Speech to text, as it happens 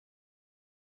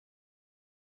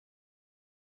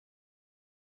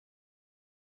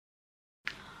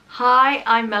Hi,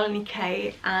 I'm Melanie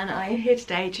Kate and I'm here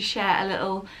today to share a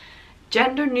little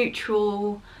gender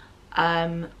neutral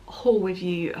haul with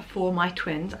you for my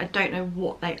twins. I don't know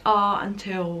what they are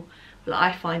until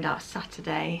I find out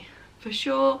Saturday for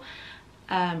sure.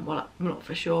 Well, not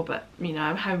for sure, but you know,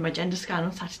 I'm having my gender scan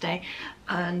on Saturday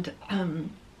and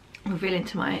revealing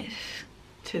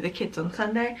to the kids on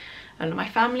Sunday and my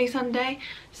family Sunday.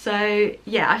 So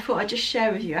yeah, I thought I'd just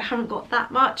share with you. I haven't got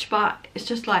that much, but it's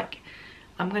just like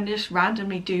I'm going to just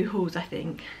randomly do hauls, I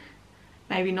think.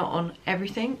 Maybe not on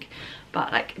everything,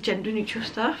 but like gender neutral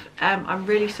stuff. I'm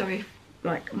really sorry if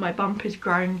like my bump is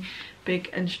growing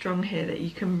big and strong here, that you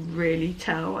can really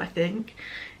tell, I think.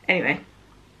 Anyway,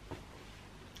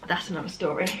 that's another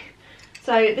story.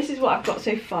 So this is what I've got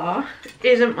so far.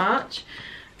 It isn't much.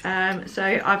 So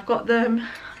I've got them,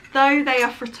 though they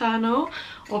are fraternal.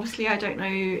 Obviously I don't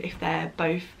know if they're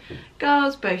both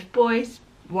girls, both boys,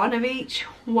 one of each,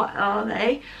 what are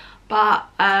they, but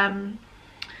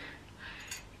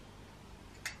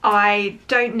I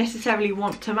don't necessarily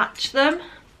want to match them,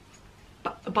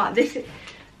 but this,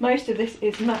 most of this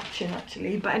is matching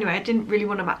actually. But anyway, I didn't really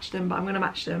want to match them, but I'm going to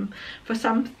match them for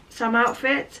some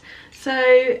outfits.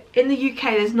 So in the UK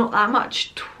there's not that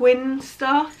much twin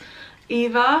stuff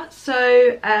either,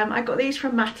 so I got these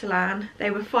from Matalan.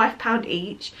 They were £5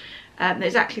 each. They're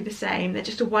exactly the same. They're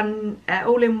just a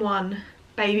all-in-one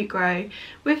baby grow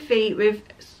with feet with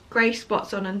grey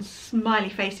spots on and smiley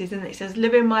faces, and it says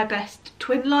living my best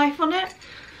twin life on it.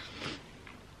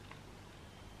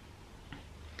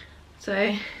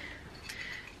 So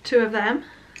two of them.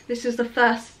 This is the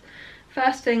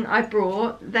first thing I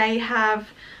brought. They have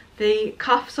the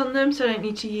cuffs on them, so I don't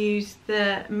need to use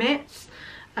the mitts,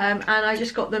 and I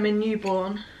just got them in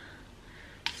newborn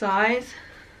size,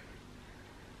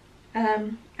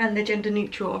 and they're gender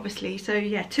neutral obviously. So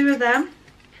yeah, two of them.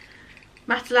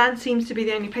 Matalan seems to be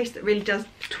the only place that really does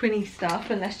twinny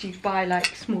stuff, unless you buy like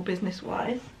small business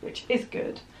wise, which is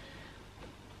good.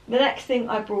 The next thing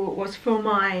I brought was for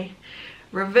my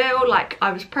reveal, like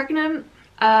I was pregnant,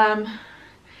 and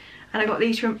I got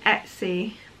these from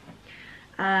Etsy,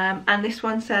 and this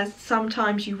one says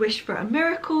sometimes you wish for a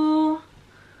miracle,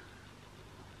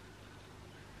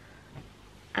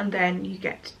 and then you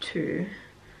get two.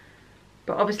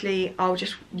 But obviously I'll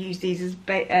just use these as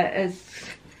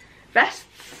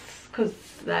vests because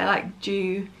they're like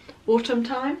due autumn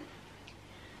time.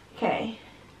 Okay,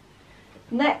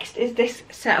 next is this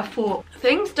set of 4.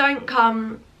 Things don't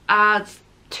come as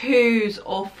 2s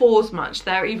or 4s much.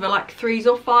 They're either like 3s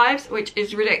or 5s, which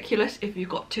is ridiculous if you've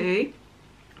got 2.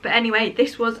 But anyway,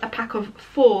 this was a pack of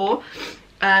 4.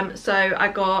 So I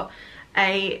got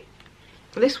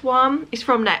this one is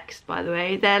from Next, by the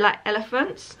way. They're like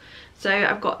elephants. So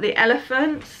I've got the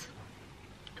elephants,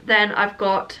 then I've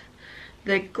got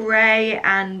the grey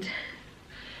and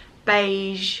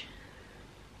beige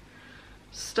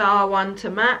star one to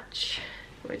match.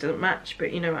 Well, it doesn't match,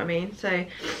 but you know what I mean. So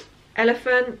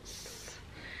elephants,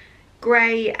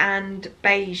 grey and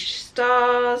beige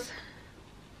stars.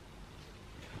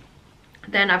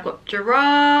 Then I've got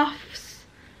giraffes.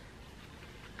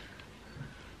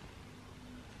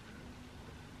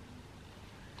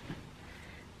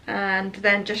 And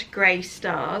then just grey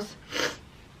stars.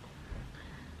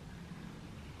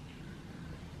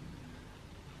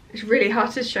 It's really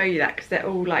hard to show you that because they're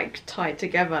all like tied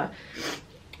together,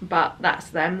 but that's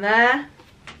them there.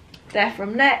 They're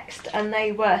from Next and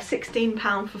they were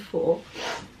 £16 for 4.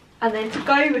 And then to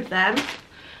go with them, I'm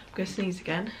gonna sneeze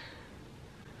again.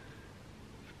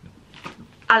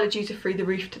 Allergies are through the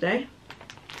roof today.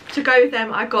 To go with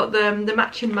them, I got them the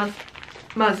matching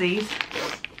muzzies.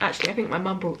 Actually, I think my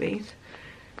mum brought these,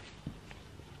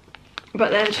 but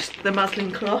they're just the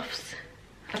muslin cloths.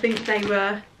 I think they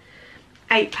were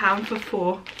 £8 for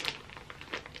 4,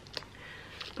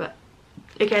 but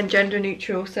again gender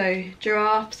neutral. So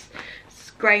giraffes,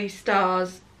 grey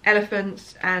stars,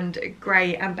 elephants, and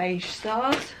grey and beige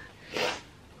stars.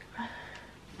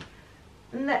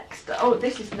 Next, oh,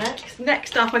 this is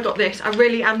next up, I got this. I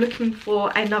really am looking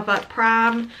for another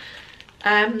pram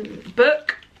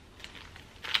book,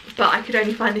 but I could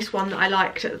only find this one that I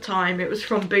liked at the time. It was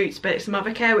from Boots, but it's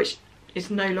Mothercare, which is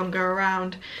no longer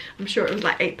around. I'm sure it was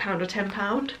like £8 or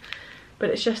 £10, but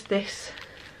it's just this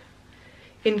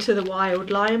Into the Wild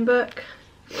lion book,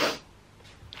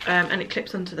 and it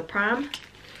clips onto the pram.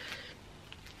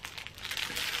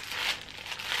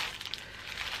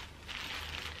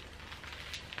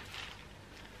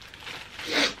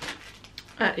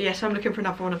 Yes, I'm looking for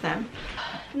another one of them.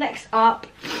 Next up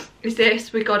is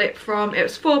this. We got it from, it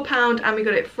was £4 and we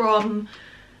got it from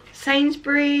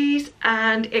Sainsbury's,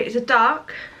 and it is a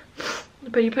duck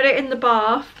but you put it in the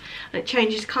bath and it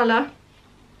changes colour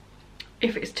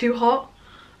if it's too hot,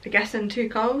 I guess, and too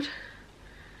cold.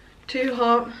 Too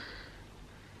hot.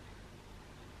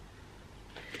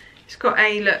 It's got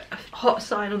a hot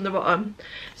sign on the bottom,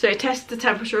 so it tests the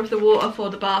temperature of the water for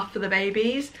the bath for the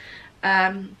babies.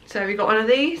 So we got one of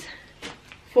these,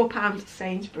 £4 at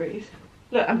Sainsbury's.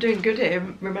 Look, I'm doing good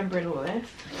here remembering all this.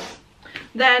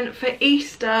 Then for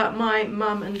Easter, my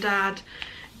mum and dad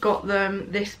got them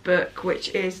this book, which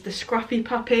is The Scruffy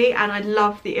Puppy, and I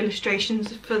love the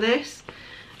illustrations for this.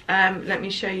 Let me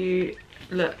show you.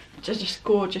 Look, just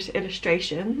gorgeous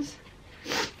illustrations.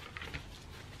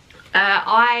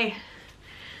 I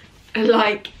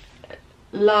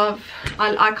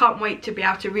can't wait to be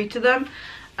able to read to them.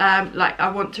 Like, I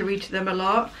want to read to them a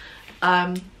lot.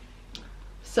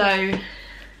 So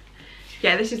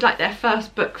yeah, this is like their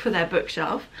first book for their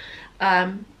bookshelf.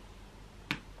 But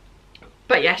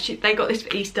yeah, they got this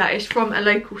for Easter. It's from a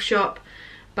local shop,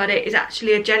 but it is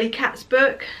actually a Jellycats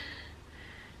book.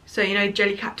 So, you know,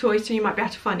 Jellycat toys, so you might be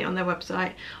able to find it on their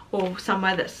website or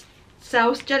somewhere that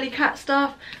sells Jellycat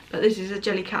stuff. But this is a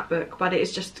Jellycat book, but it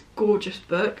is just a gorgeous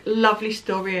book. Lovely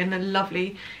story and a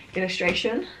lovely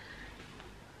illustration.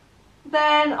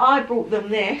 Then I brought them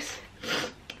this,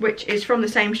 which is from the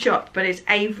same shop, but it's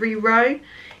Avery Row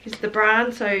is the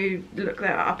brand, so look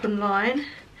that up online.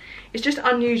 It's just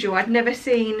unusual. I'd never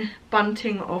seen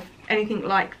bunting of anything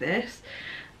like this,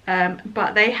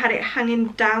 but they had it hanging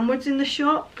downwards in the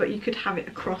shop, but you could have it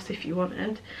across if you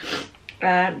wanted.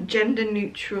 Gender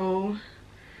neutral.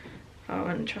 Oh,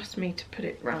 and trust me to put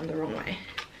it round the wrong way.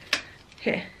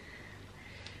 Here.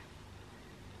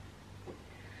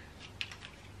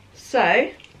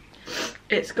 So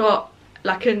it's got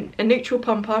like a neutral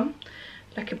pom-pom,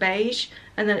 like a beige,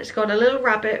 and then it's got a little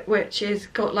rabbit which is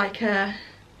got like a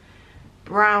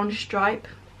brown stripe.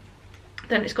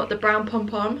 Then it's got the brown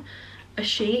pom-pom, a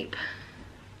sheep,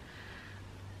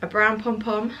 a brown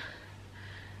pom-pom,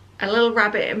 a little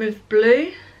rabbit with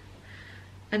blue,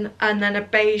 and then a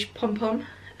beige pom-pom,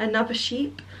 another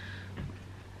sheep,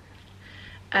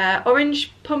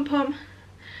 orange pom-pom,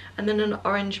 and then an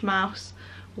orange mouse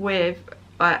with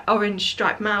orange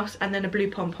striped mouse, and then a blue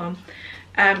pom-pom.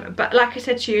 But like I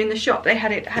said to you, in the shop they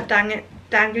had it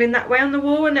dangling that way on the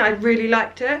wall, and I really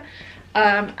liked it.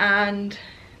 And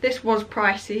this was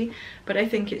pricey, but I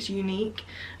think it's unique.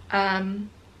 I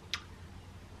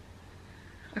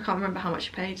can't remember how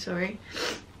much I paid, sorry.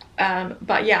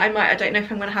 But yeah, I don't know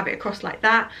if I'm gonna have it across like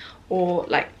that, or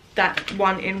like that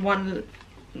one in one,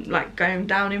 like going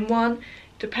down in one.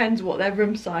 Depends what their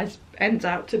room size ends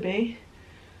out to be,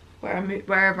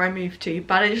 wherever I move to.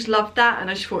 But I just loved that, and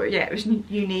I just thought, yeah, it was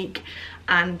unique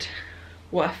and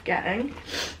worth getting.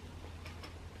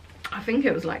 I think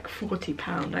it was like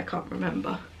 £40, I can't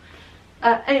remember.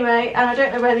 Anyway, and I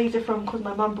don't know where these are from because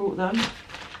my mum brought them.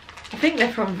 I think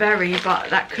they're from Very, but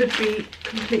that could be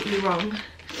completely wrong.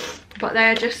 But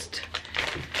they're just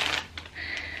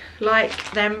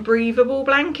like them breathable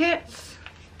blankets,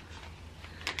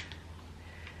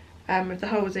 with the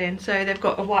holes in. So they've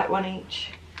got a white one each,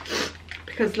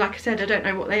 because like I said, I don't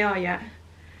know what they are yet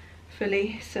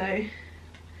fully, so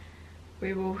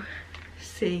we will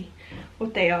see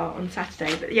what they are on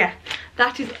Saturday. But yeah,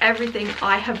 that is everything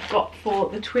I have got for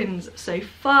the twins so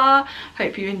far.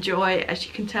 Hope you enjoy. As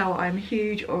you can tell, I'm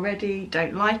huge already.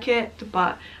 Don't like it,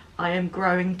 but I am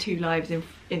growing 2 lives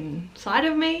inside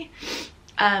of me.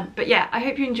 But yeah, I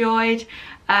hope you enjoyed.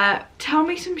 Tell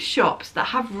me some shops that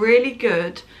have really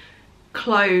good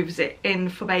clothes in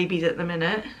for babies at the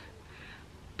minute,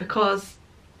 because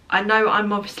I know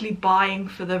I'm obviously buying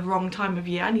for the wrong time of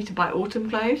year. I need to buy autumn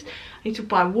clothes, I need to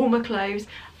buy warmer clothes,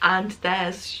 and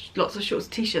there's lots of shorts,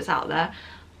 t-shirts out there,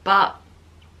 but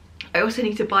I also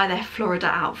need to buy their Florida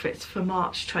outfits for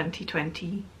March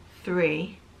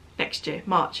 2023, next year,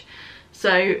 March.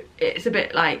 So it's a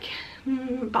bit like,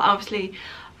 but obviously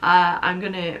I'm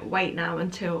gonna wait now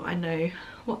until I know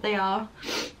what they are,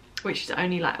 which is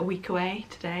only like a week away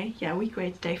today. Yeah, a week away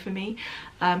today for me.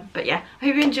 But yeah, I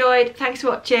hope you enjoyed. Thanks for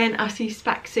watching. I'll see you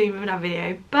back soon with another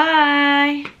video.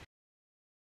 Bye!